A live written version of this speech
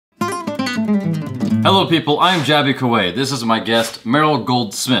Hello people, I am Jaby Koay. This is my guest, Meryl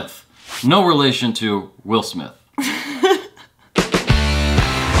Goldsmith. No relation to Will Smith.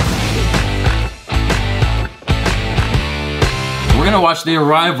 We're gonna watch The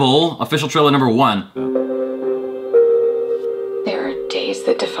Arrival, official trailer number 1. There are days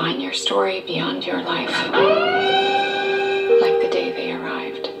that define your story beyond your life. Like the day they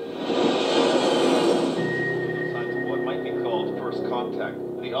arrived. Signs of what might be called first contact.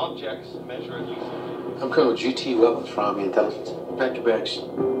 The objects measure at least. I'm Colonel GT Weapons from Army Intelligence. Pack your bags.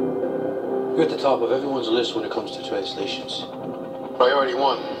 You're at the top of everyone's list when it comes to translations. Priority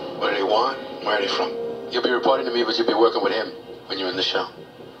 1. What do they want? Where are they from? You'll be reporting to me, but you'll be working with him when you're in the show.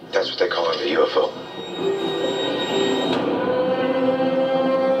 That's what they call it, the UFO.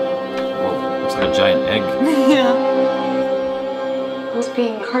 Whoa, looks like a giant egg. Yeah. Who's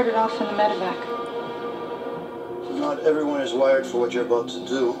being carted off in the medevac? Not everyone is wired for what you're about to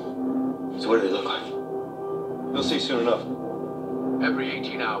do. So what do they look like? We'll see soon enough. Every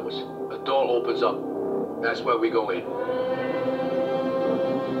 18 hours, a door opens up. That's where we go in.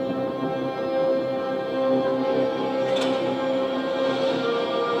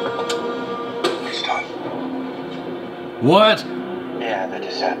 It's time. What? Yeah, the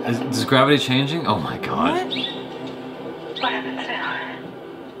descent. Is gravity changing? Oh my god. What happens now?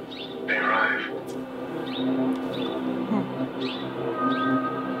 They arrive.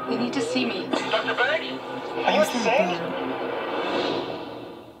 You need to see me. Dr. Banks? Are you insane?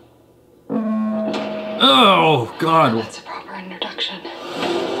 Oh god. That's a proper introduction.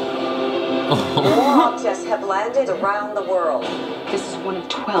 More objects have landed around the world. This is one of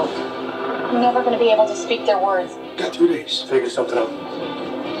 12. I'm never going to be able to speak their words. Got 2 days. Figure something out.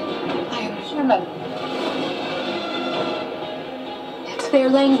 I am human. It's their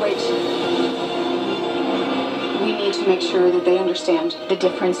language. We need to make sure that they understand the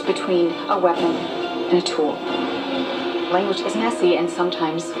difference between a weapon and a tool. Language is messy, and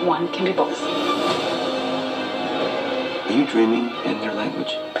sometimes one can be both. Are you dreaming in their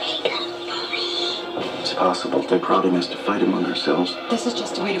language? It's possible. They're prodding us to fight among ourselves. This is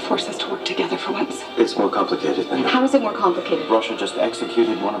just a way to force us to work together for once. It's more complicated than that. How is it more complicated? Russia just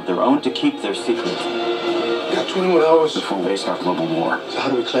executed one of their own to keep their secret Got 21 hours. before they start global war. So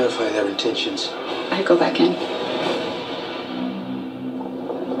how do we clarify their intentions? I go back in.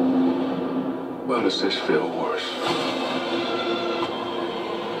 Why does this feel worse?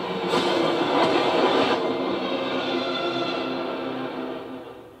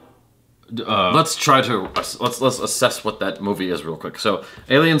 Let's try to let's assess what that movie is real quick. So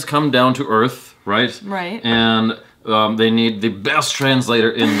aliens come down to Earth, right? Right. And they need the best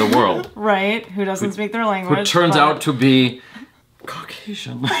translator in the world. Right, who doesn't speak their language. Who turns out to be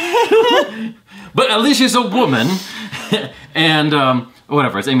Caucasian. But at least she's a woman. And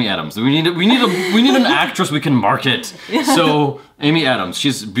whatever, it's Amy Adams. We need an actress we can market. Yeah. So Amy Adams,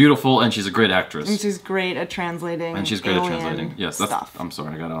 she's beautiful and she's a great actress. And she's great at translating. And she's great at translating. Yes, that's stuff. I'm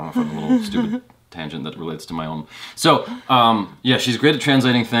sorry, I got off on a little stupid tangent that relates to my own. So, yeah, she's great at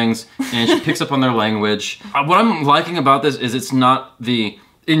translating things, and she picks up on their language. What I'm liking about this is it's not the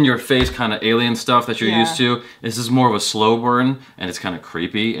in-your-face kind of alien stuff that you're used to. This is more of a slow burn, and it's kind of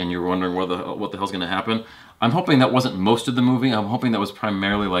creepy, and you're wondering what the hell's gonna happen. I'm hoping that wasn't most of the movie. I'm hoping that was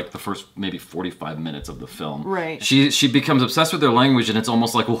primarily like the first maybe 45 minutes of the film. Right. She becomes obsessed with their language, and it's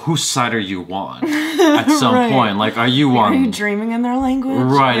almost like, well, whose side are you on at some point? Like, are you on... Are you dreaming in their language?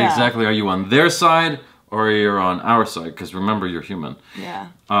 Right, exactly. Are you on their side, or are you on our side? Because remember, you're human. Yeah.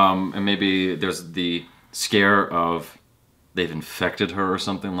 And maybe there's the scare of they've infected her or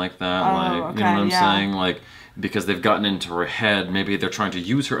something like that. Oh, like, okay, you know what I'm saying? Like, because they've gotten into her head, maybe they're trying to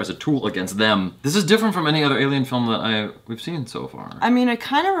use her as a tool against them. This is different from any other alien film that we've seen so far. I mean, it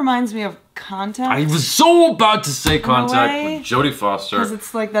kind of reminds me of Contact. I was so about to say Contact with Jodie Foster. Because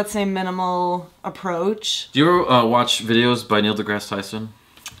it's like that same minimal approach. Do you ever watch videos by Neil deGrasse Tyson?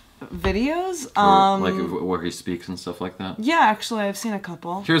 Videos? Like where he speaks and stuff like that? Yeah, actually, I've seen a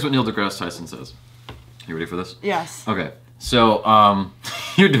couple. Here's what Neil deGrasse Tyson says. You ready for this? Yes. Okay. So,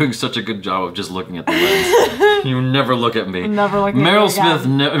 you're doing such a good job of just looking at the lens. You never look at me. Never look at me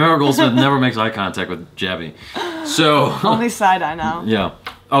Meryl Goldsmith never makes eye contact with Jaby. So... Only side I know. Yeah.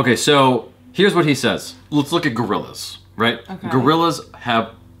 Okay, so here's what he says. Let's look at gorillas, right? Okay. Gorillas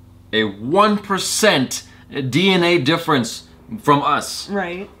have a 1% DNA difference from us.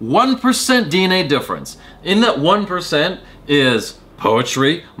 Right. 1% DNA difference. In that 1% is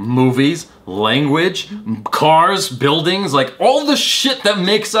poetry, movies, language, cars, buildings, like all the shit that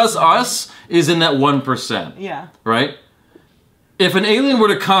makes us us is in that 1%. Yeah. Right? If an alien were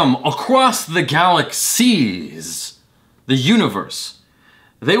to come across the galaxies, the universe,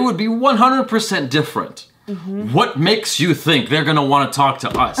 they would be 100% different. What makes you think they're gonna want to talk to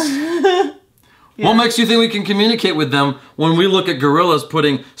us? What makes you think we can communicate with them when we look at gorillas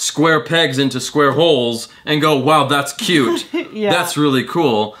putting square pegs into square holes and go, wow, that's cute. That's really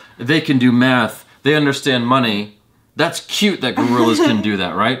cool. They can do math. They understand money. That's cute that gorillas can do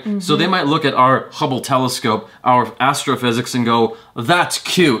that, right? So they might look at our Hubble telescope, our astrophysics, and go, that's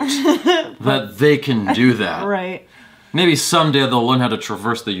cute that they can do that. Right. Maybe someday they'll learn how to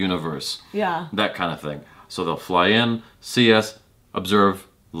traverse the universe. Yeah. That kind of thing. So they'll fly in, see us, observe,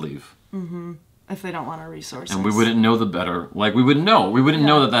 leave. If they don't want our resources. And we wouldn't know the better. Like, we wouldn't know. We wouldn't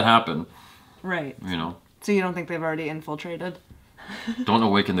know that that happened. Right. You know? So you don't think they've already infiltrated? Don't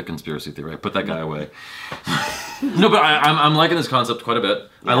awaken the conspiracy theory. Put that guy away. No, but I'm liking this concept quite a bit.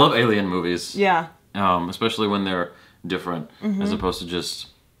 I love alien movies. Yeah. Especially when they're different, as opposed to just...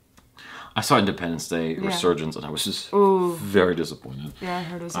 I saw Independence Day Resurgence, and I was just very disappointed. Yeah, I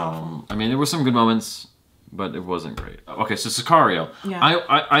heard it was awful. I mean, there were some good moments, but it wasn't great. Okay, so Sicario. Yeah.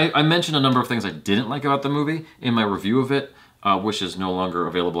 I mentioned a number of things I didn't like about the movie in my review of it, which is no longer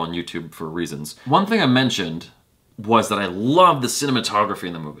available on YouTube for reasons. One thing I mentioned was that I loved the cinematography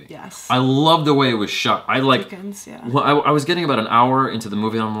in the movie. Yes. I loved the way it was shot. I like. Dickens, yeah. Well, I was getting about an hour into the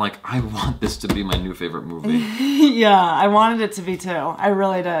movie, and I'm like, I want this to be my new favorite movie. Yeah, I wanted it to be too. I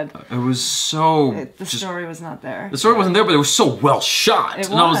really did. It was so. The story was not there. The story wasn't there, but it was so well shot. It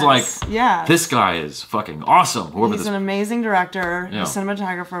and I was like, yeah. this guy is fucking awesome. Whoever He's this. an amazing director. Yeah. The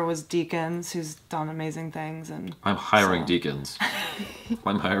cinematographer was Deakins, who's done amazing things. And I'm hiring Deakins.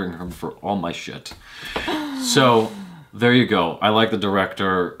 I'm hiring him for all my shit. So. There you go. I like the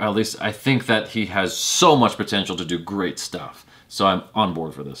director. At least I think that he has so much potential to do great stuff. So I'm on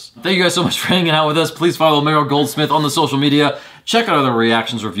board for this. Thank you guys so much for hanging out with us. Please follow Meryl Goldsmith on the social media. Check out other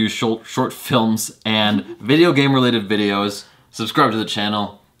reactions, reviews, short films, and video game related videos. Subscribe to the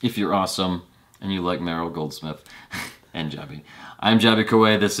channel if you're awesome and you like Meryl Goldsmith and Jaby. I'm Jaby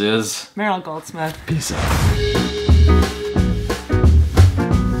Koay. This is Meryl Goldsmith. Peace out.